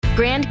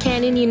Grand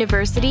Canyon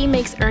University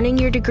makes earning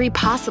your degree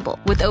possible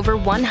with over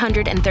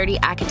 130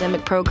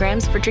 academic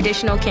programs for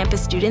traditional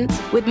campus students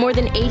with more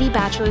than 80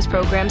 bachelor's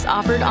programs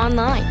offered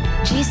online.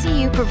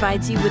 GCU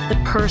provides you with the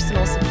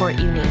personal support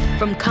you need,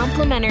 from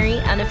complimentary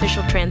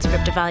unofficial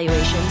transcript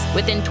evaluations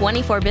within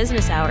 24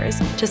 business hours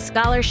to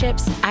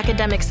scholarships,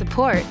 academic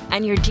support,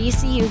 and your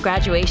GCU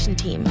graduation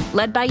team,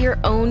 led by your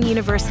own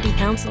university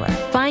counselor.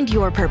 Find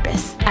your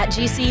purpose at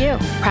GCU.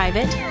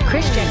 Private,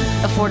 Christian,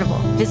 affordable.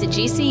 Visit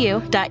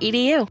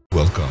gcu.edu.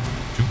 Welcome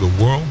to the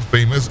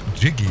world-famous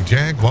Jiggy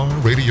Jaguar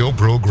radio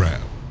program.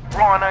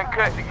 Raw and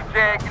uncut, Jiggy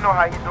Jag, you know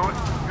how you do it. You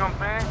know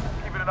what I'm saying?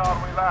 Keeping it all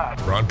the way live.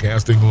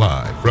 Broadcasting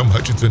live from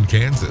Hutchinson,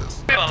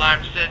 Kansas. Well,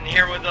 I'm sitting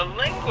here with a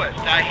linguist.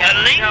 I had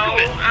no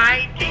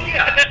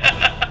idea.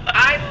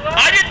 I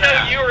didn't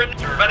know you were,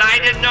 but I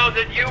didn't know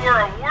that you were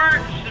a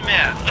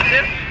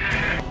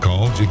wordsmith.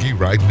 Call Jiggy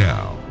right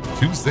now.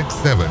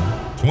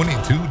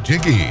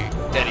 267-22-JIGGY.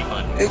 Steady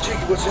one. Hey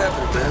Jiggy, what's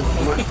happening, man?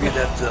 Reminds me of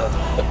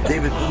that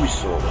David Bowie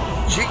song.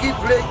 Jiggy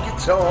play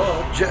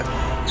guitar.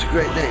 It's a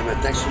great name, man.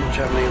 Thanks so much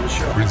for having me on the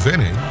show.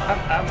 Presenting.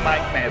 I'm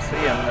Mike Massey,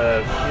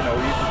 and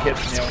you can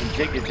catch me on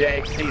Jiggy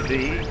Jag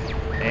TV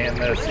and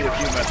see a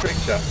few of my trick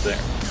shots there.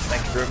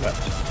 Thank you very much.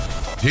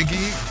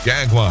 Jiggy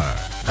Jaguar.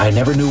 I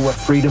never knew what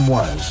freedom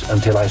was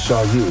until I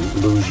saw you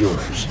lose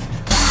yours.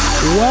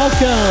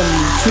 Welcome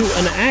to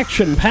an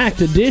action-packed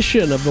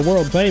edition of the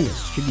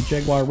world-famous Jiggy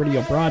Jaguar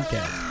radio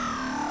broadcast.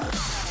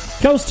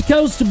 Coast to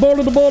coast,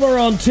 border to border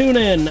on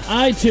TuneIn,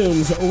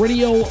 iTunes,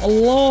 Radio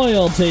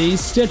Loyalty,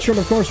 Stitcher, and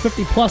of course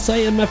 50-plus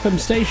AM FM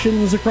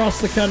stations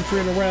across the country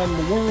and around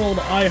the world,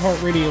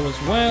 iHeartRadio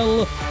as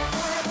well.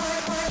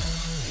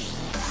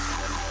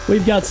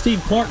 We've got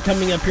Steve Clark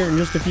coming up here in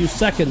just a few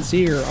seconds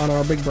here on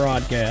our big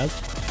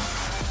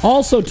broadcast.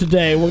 Also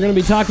today, we're going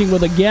to be talking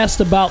with a guest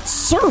about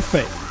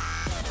surfing.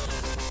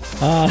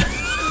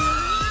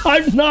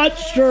 I'm not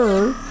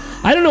sure.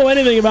 I don't know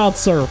anything about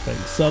surfing,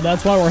 so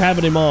that's why we're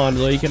having him on,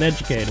 so he can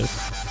educate us.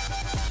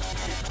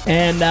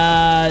 And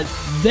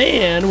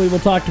then we will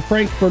talk to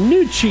Frank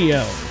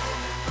Vernuccio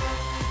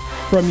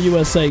from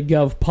USA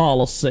Gov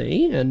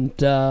Policy,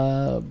 and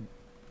of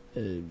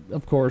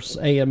course,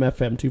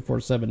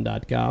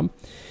 AMFM247.com.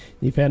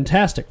 The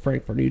fantastic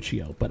Frank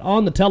Vernuccio. But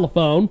on the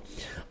telephone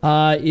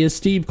is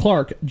Steve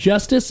Clark.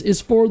 Justice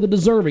is for the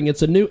Deserving.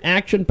 It's a new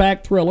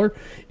action-packed thriller.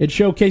 It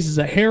showcases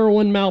a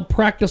heroin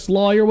malpractice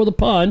lawyer with a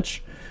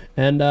punch.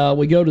 And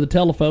we go to the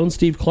telephone.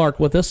 Steve Clark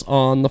with us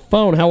on the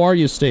phone. How are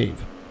you,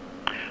 Steve?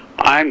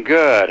 I'm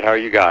good. How are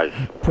you guys?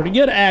 Pretty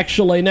good,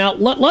 actually. Now,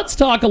 let's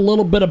talk a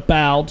little bit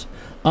about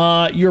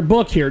your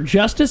book here,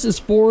 Justice is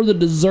for the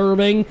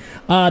Deserving.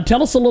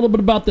 Tell us a little bit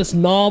about this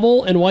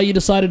novel and why you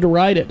decided to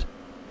write it.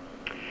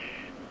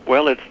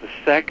 Well, it's the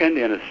second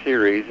in a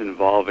series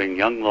involving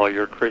young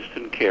lawyer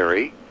Kristen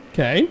Carey.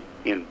 Okay.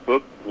 In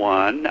book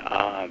one,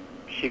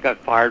 she got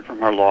fired from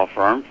her law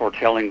firm for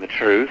telling the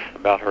truth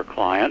about her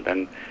client,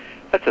 and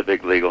that's a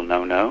big legal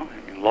no-no.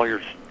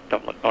 Lawyers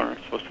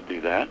aren't supposed to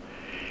do that.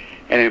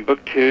 And in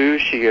book two,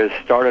 she has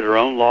started her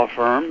own law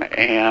firm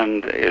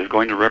and is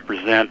going to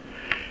represent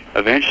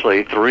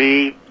eventually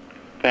 3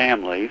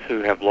 families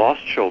who have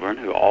lost children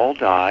who all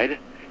died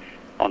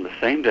on the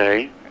same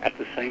day at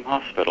the same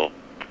hospital.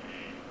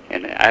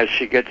 And as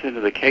she gets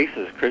into the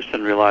cases,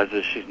 Kristen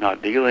realizes she's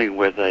not dealing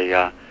with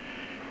a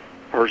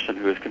person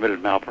who has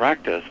committed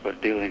malpractice,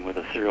 but dealing with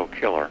a serial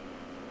killer.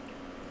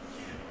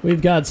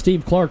 We've got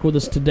Steve Clark with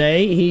us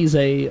today. He's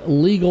a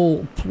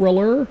legal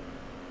thriller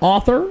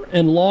author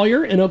and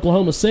lawyer in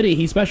Oklahoma City.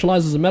 He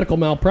specializes in medical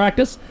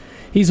malpractice.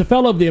 He's a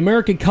fellow of the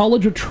American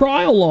College of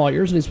Trial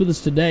Lawyers, and he's with us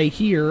today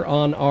here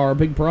on our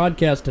big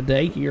broadcast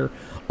today here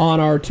on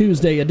our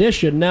Tuesday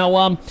edition.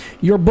 Now,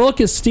 your book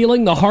is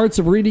stealing the hearts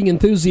of reading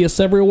enthusiasts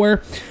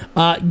everywhere.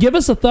 Give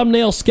us a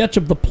thumbnail sketch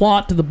of the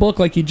plot to the book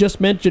like you just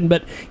mentioned,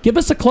 but give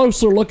us a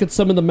closer look at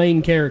some of the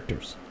main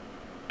characters.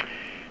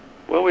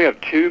 Well, we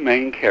have 2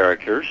 main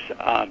characters.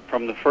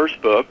 From the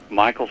first book,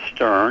 Michael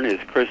Stern is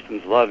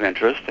Kristen's love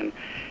interest, and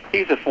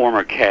he's a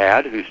former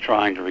cad who's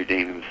trying to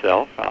redeem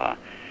himself.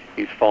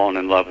 He's fallen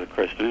in love with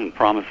Kristen and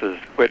promises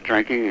to quit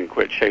drinking and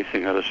quit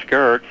chasing other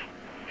skirts.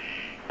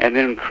 And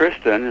then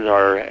Kristen is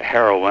our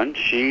heroine.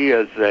 She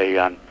is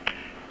a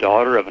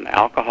daughter of an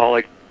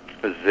alcoholic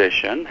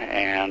physician,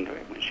 and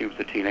when she was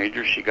a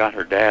teenager, she got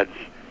her dad's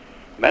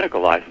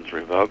medical license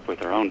revoked with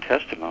her own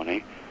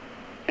testimony.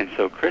 And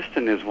so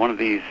Kristen is one of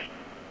these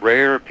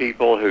rare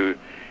people who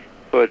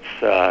puts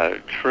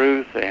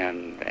truth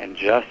and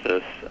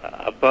justice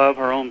above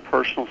her own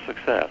personal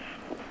success.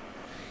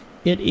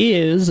 It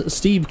is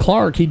Steve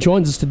Clark. He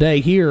joins us today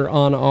here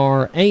on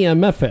our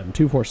AM/FM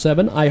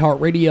 247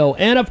 iHeartRadio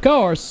and, of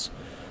course,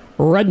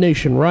 Red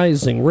Nation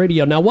Rising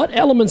Radio. Now, what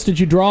elements did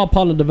you draw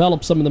upon to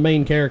develop some of the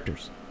main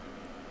characters?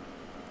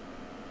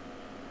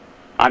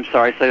 I'm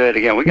sorry, say that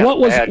again. We got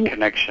a bad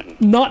connection.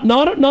 Not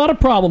a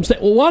problem.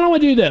 Well, why don't we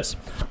do this?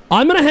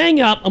 I'm going to hang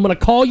up. I'm going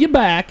to call you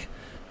back,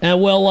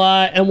 and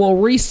we'll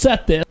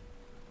reset this.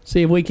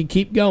 See if we can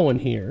keep going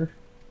here.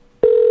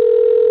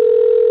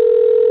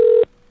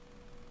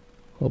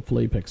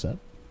 Hopefully he picks up.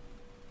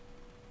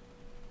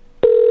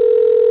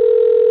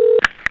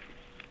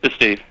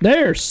 Steve?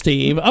 There's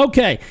Steve.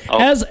 Okay. Oh,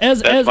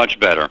 that's much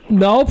better.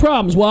 No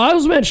problems. Well, I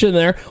was mentioning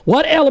there,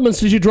 what elements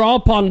did you draw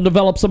upon to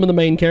develop some of the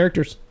main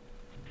characters?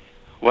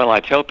 Well,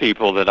 I tell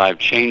people that I've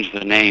changed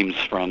the names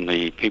from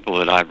the people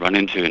that I've run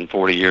into in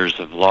 40 years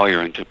of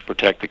lawyering to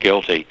protect the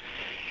guilty.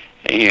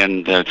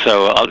 And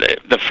so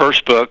the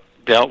first book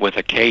dealt with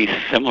a case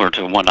similar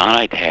to one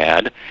I'd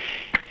had,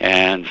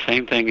 and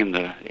same thing in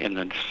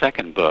the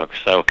second book.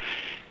 So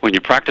when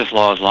you practice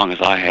law as long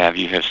as I have,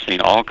 you have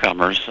seen all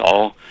comers,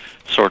 all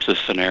sorts of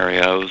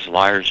scenarios,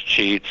 liars,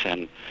 cheats,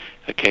 and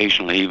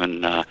occasionally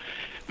even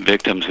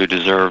victims who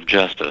deserve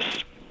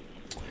justice.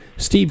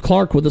 Steve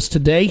Clark with us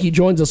today. He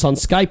joins us on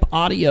Skype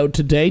audio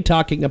today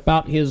talking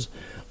about his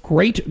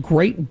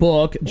great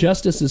book,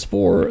 Justice is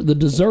for the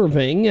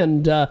Deserving,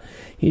 and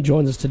he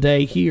joins us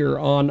today here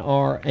on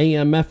our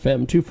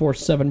AM/FM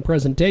 247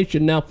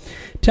 presentation. Now,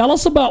 tell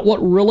us about what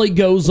really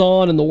goes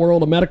on in the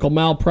world of medical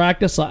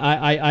malpractice.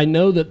 I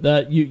know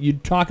that you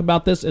talk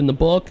about this in the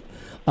book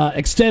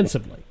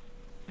extensively.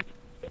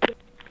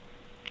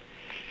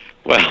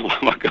 Well,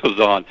 what goes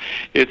on?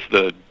 It's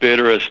the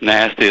bitterest,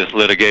 nastiest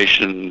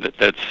litigation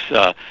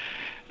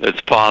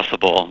that's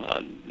possible.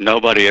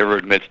 Nobody ever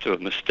admits to a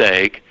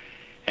mistake,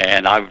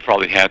 and I would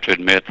probably have to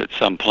admit that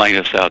some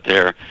plaintiffs out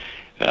there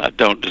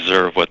don't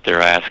deserve what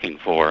they're asking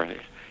for.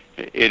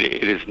 It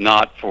is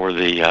not for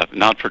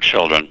not for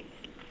children.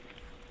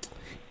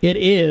 It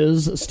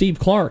is Steve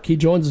Clark. He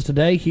joins us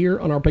today here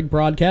on our big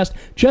broadcast.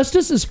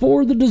 Justice is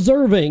for the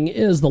Deserving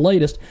is the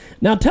latest.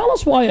 Now tell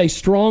us why a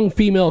strong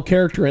female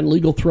character in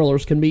legal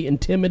thrillers can be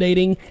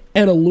intimidating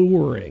and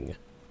alluring.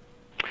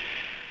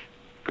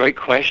 Great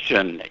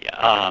question.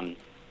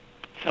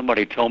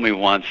 Somebody told me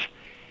once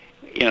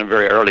in a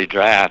very early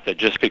draft that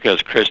just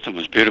because Kristen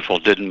was beautiful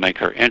didn't make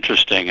her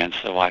interesting, and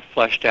so I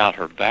fleshed out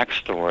her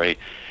backstory,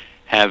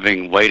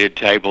 having waited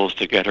tables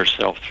to get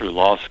herself through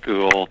law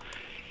school,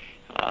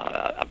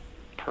 a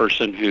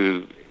person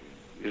who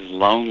is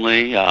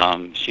lonely.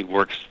 She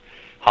works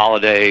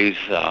holidays.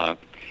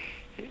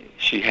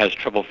 She has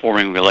trouble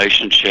forming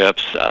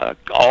relationships.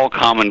 All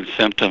common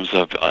symptoms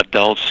of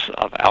adults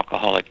of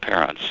alcoholic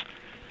parents.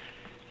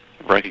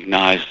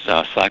 Recognized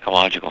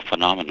psychological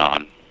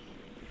phenomenon.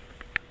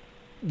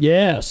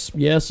 Yes,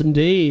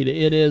 indeed.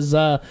 It is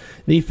the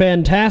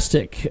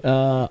fantastic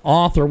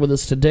author with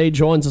us today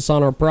joins us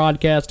on our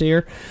broadcast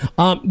here.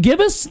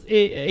 Give us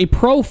a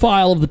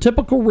profile of the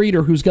typical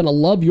reader who's going to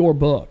love your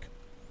book.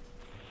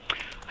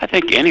 I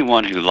think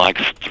anyone who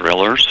likes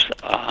thrillers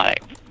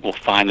will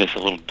find this a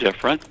little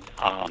different,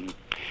 and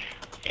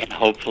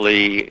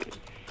hopefully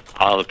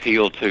I'll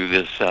appeal to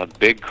this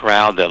big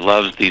crowd that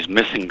loves these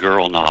missing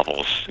girl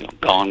novels,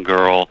 Gone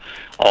Girl,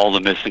 All the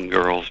Missing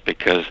Girls,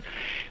 because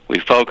we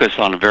focus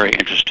on a very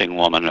interesting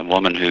woman, a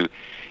woman who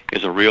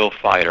is a real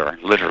fighter,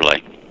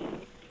 literally.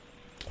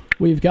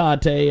 We've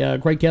got a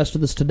great guest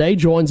with us today.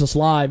 Joins us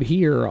live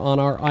here on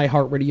our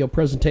iHeartRadio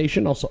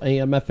presentation, also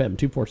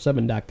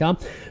AMFM247.com.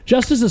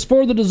 Justice is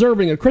for the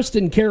Deserving, a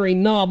Kristen Carey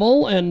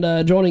novel,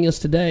 and joining us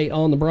today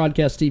on the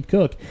broadcast, Steve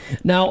Cook.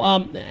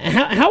 Now,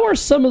 how are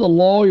some of the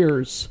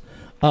lawyers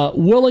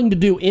willing to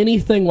do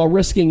anything while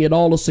risking it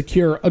all to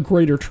secure a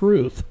greater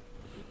truth?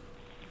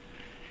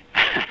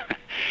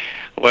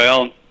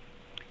 Well,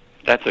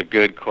 that's a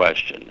good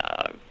question.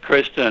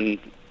 Kristen,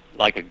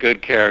 like a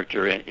good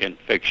character in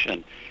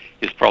fiction,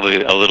 is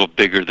probably a little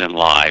bigger than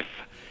life.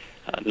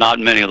 Not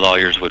many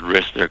lawyers would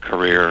risk their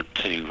career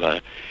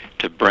to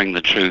bring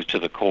the truth to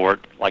the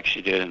court like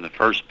she did in the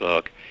first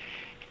book,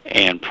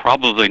 and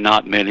probably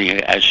not many,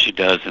 as she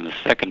does in the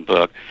second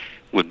book,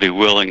 would be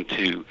willing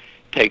to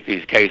take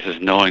these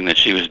cases knowing that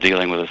she was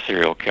dealing with a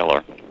serial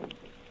killer.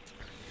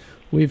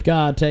 We've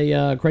got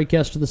a great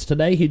guest with us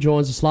today. He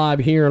joins us live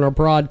here in our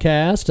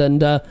broadcast. And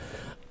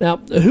now,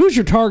 who's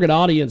your target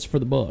audience for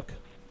the book?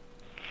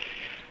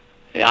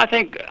 Yeah, I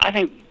think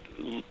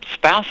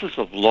spouses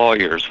of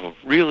lawyers will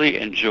really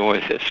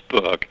enjoy this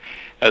book,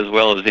 as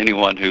well as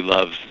anyone who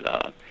loves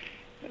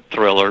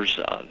thrillers,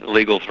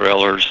 legal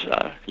thrillers.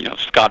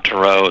 Scott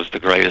Turow is the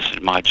greatest,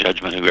 in my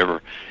judgment, who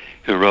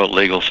wrote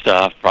legal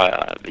stuff,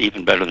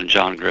 even better than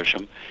John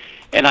Grisham.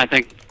 And I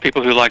think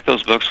people who like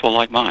those books will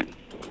like mine.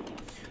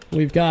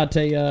 We've got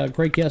a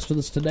great guest with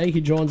us today. He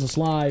joins us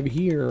live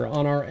here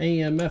on our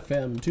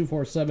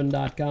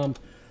AMFM247.com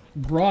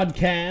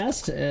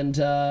broadcast.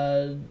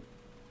 And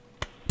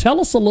tell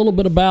us a little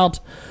bit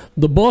about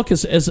the book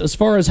as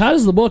far as how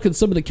does the book and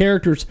some of the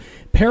characters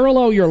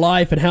parallel your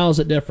life and how is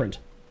it different?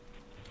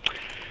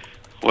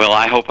 Well,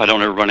 I hope I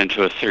don't ever run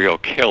into a serial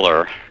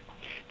killer.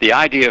 The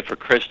idea for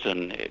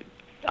Kristen,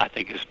 I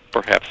think, is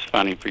perhaps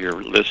funny for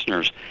your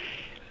listeners.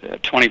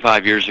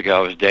 25 years ago, I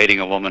was dating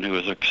a woman who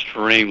was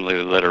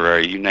extremely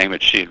literary. You name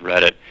it, she had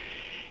read it.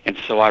 And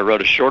so I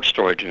wrote a short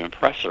story to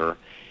impress her,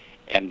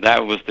 and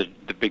that was the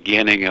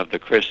beginning of the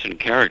Kristen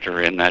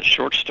character in that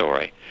short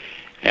story.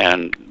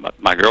 And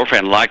my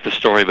girlfriend liked the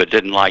story but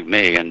didn't like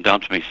me and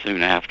dumped me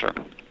soon after.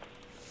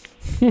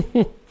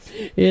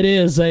 It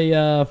is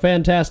a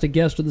fantastic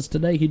guest with us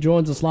today. He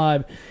joins us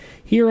live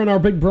here on our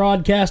big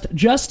broadcast.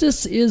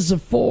 Justice is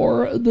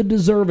for the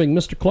deserving.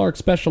 Mr. Clark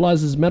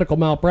specializes in medical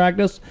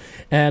malpractice,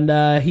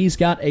 and he's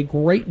got a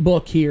great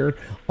book here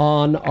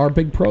on our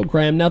big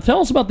program. Now, tell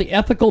us about the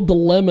ethical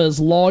dilemmas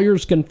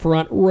lawyers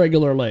confront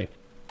regularly.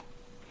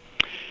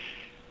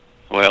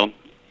 Well,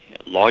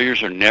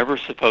 lawyers are never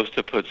supposed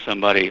to put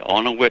somebody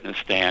on a witness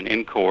stand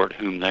in court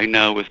whom they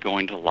know is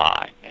going to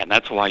lie. And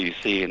that's why you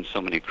see in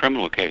so many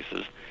criminal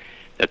cases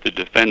that the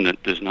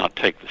defendant does not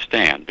take the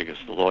stand, because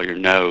the lawyer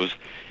knows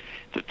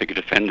that the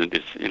defendant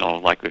is, in all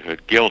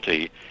likelihood,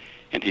 guilty,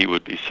 and he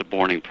would be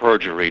suborning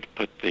perjury to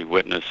put the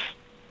witness,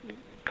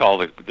 call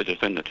the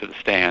defendant to the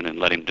stand and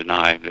let him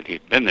deny that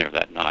he'd been there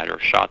that night or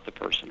shot the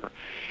person. Or,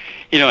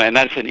 and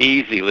that's an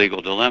easy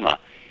legal dilemma.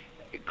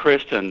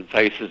 Kristen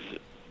faces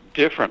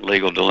different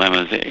legal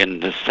dilemmas in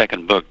the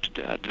second book,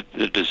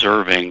 The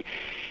Deserving,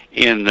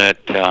 in that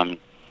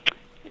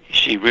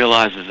she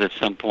realizes at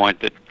some point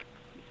that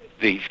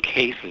these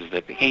cases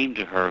that came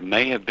to her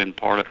may have been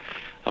part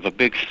of a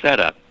big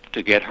setup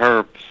to get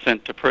her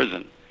sent to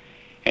prison.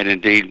 And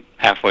indeed,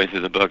 halfway through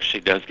the book, she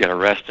does get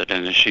arrested.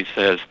 And as she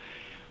says,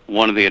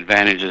 one of the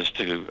advantages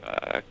to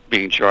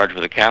being charged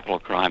with a capital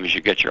crime is you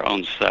get your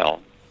own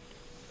cell.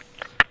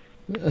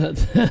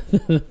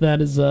 That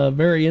is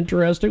very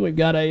interesting. We've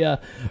got a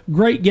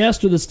great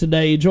guest with us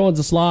today. He joins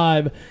us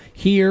live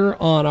here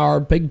on our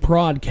big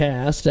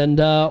broadcast. And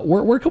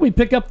where can we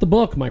pick up the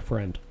book, my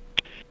friend?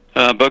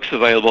 Books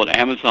available at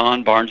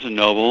Amazon, Barnes &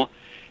 Noble,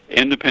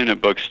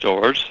 independent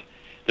bookstores.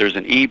 There's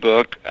an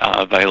e-book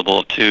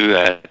available, too,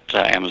 at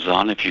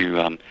Amazon if you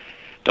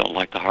don't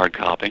like the hard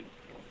copy.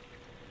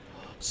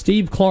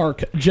 Steve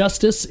Clark,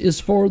 Justice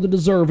is for the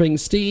Deserving.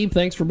 Steve,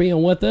 thanks for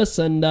being with us,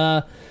 and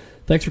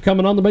thanks for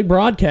coming on the big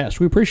broadcast.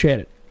 We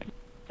appreciate it.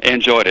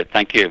 Enjoyed it.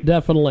 Thank you.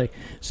 Definitely.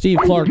 Steve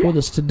Clark with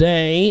us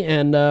today,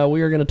 and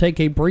we are going to take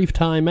a brief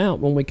time out.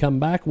 When we come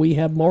back, we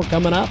have more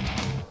coming up.